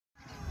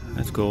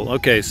That's cool.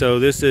 Okay, so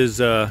this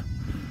is a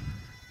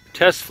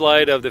test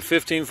flight of the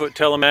 15-foot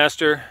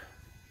Telemaster.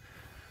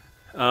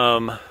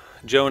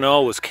 Joe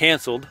Null was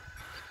canceled.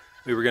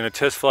 We were going to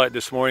test flight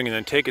this morning and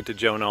then take it to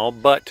Joe Null,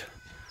 but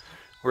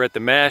we're at the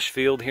MASH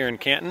field here in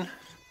Canton,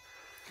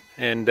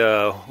 and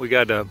we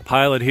got a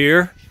pilot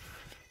here,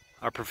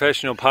 our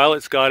professional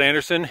pilot Scott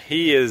Anderson.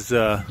 He's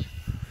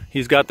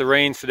got the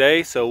reins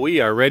today, so we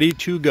are ready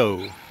to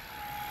go.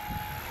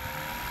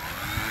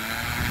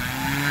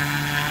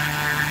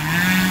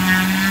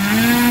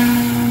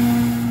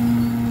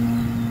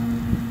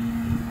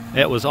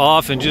 It was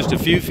off in just a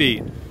few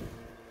feet.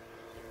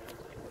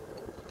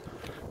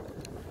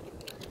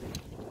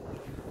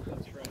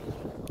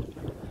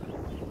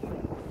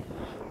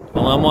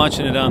 Well, I'm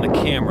watching it on the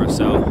camera,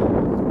 so.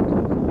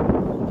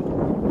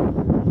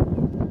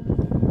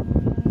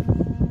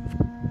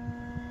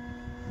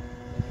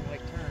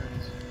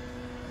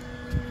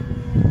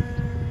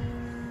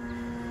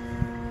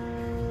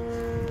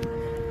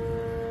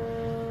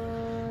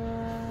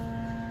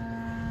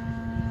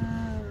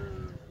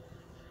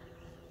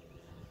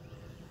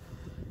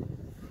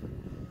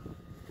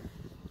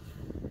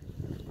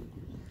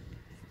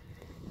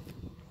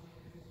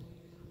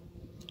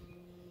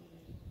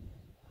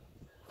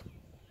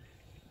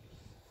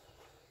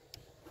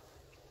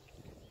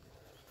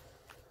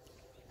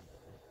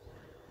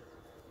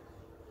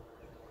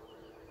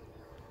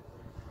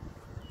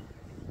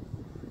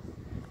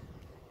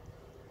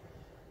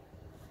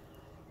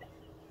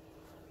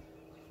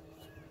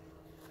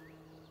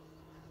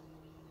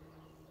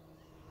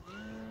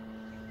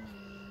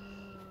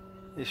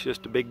 It's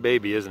just a big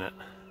baby, isn't it?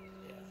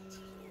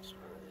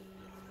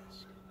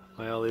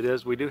 Well, it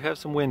is. We do have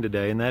some wind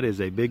today, and that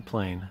is a big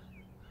plane.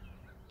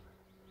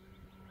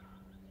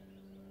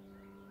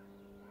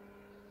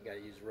 You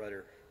gotta use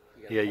rudder.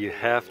 Yeah, you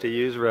have to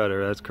use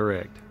rudder. That's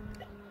correct.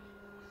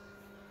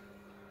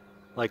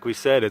 Like we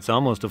said, it's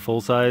almost a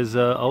full-size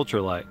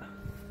ultralight.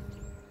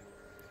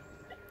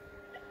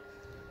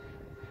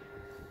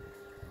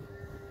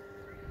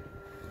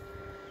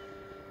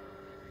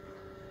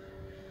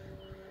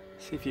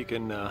 See if you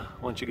can,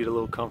 once you get a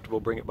little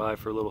comfortable, bring it by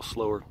for a little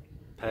slower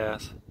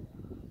pass,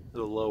 a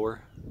little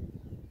lower.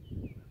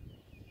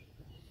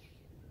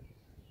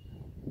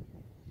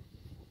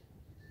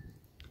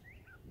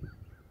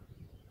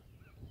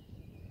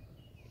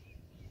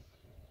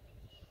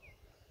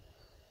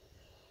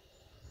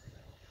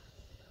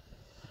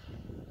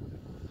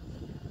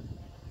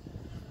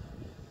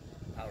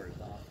 Power is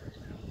off right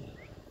now.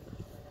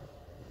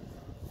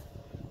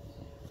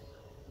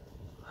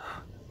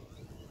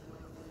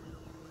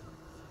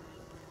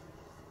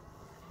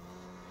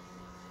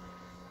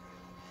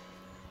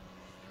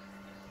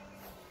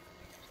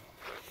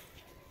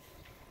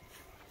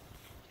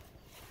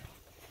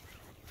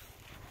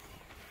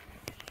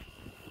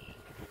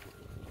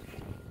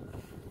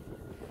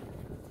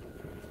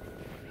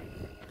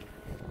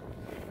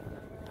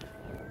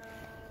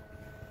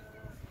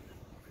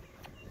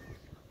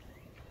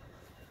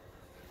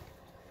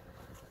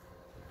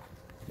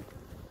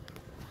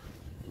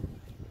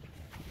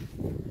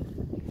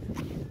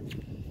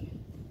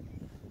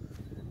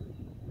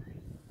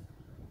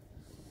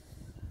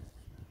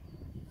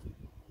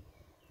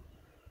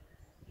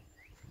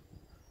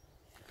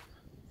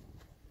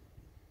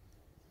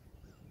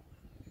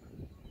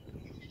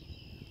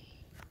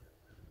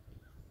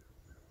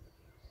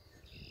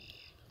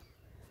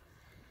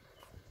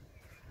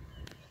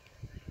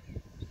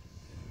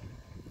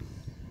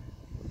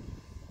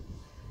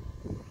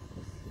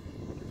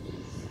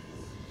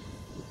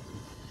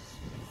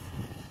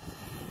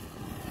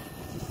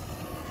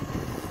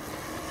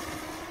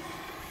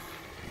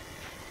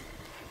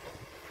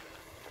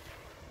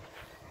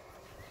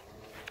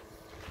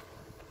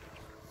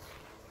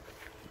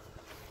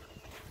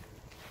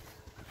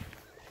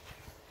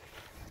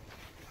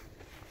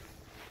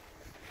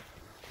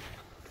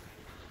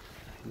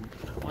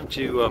 Why don't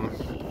you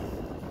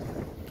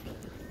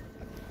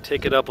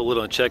take it up a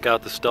little and check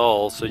out the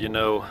stalls so you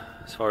know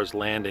as far as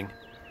landing.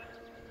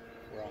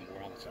 We're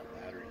almost out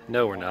of battery.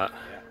 No, we're not.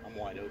 Yeah, I'm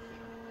wide open.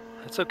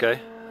 That's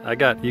okay.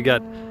 You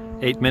got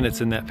 8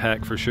 minutes in that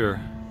pack for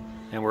sure.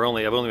 And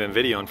I've only been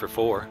videoing for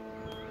 4.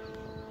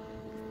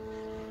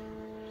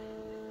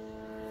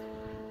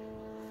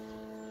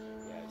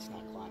 Yeah, it's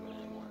not climbing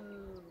anymore.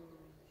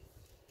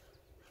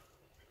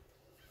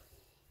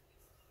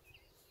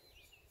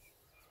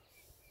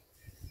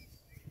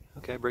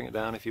 Okay, bring it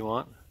down if you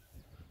want.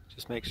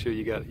 Just make sure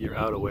you got your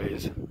out of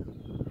ways.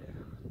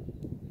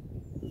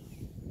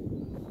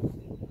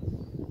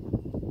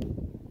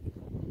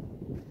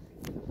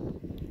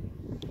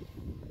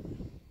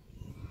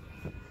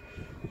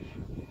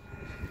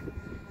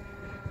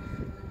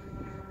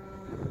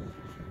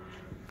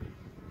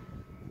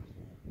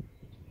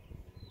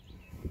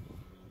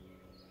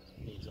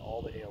 Needs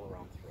all the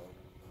aileron throw.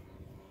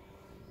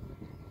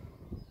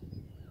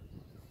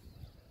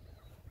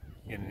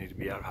 You're gonna need to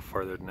be out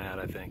farther than that,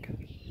 I think.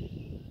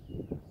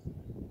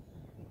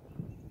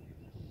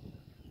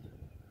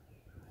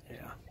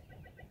 Yeah.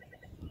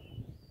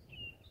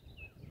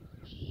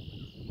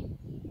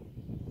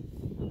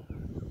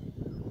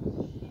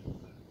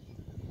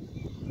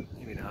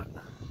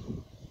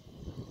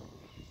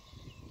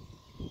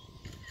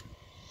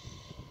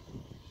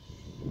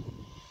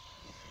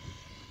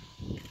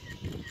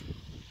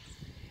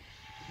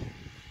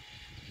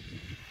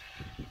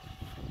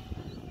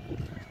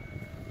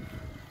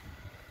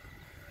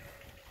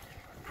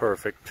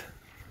 Perfect.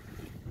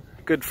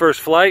 Good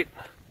first flight.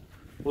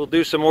 We'll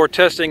do some more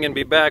testing and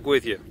be back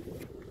with you.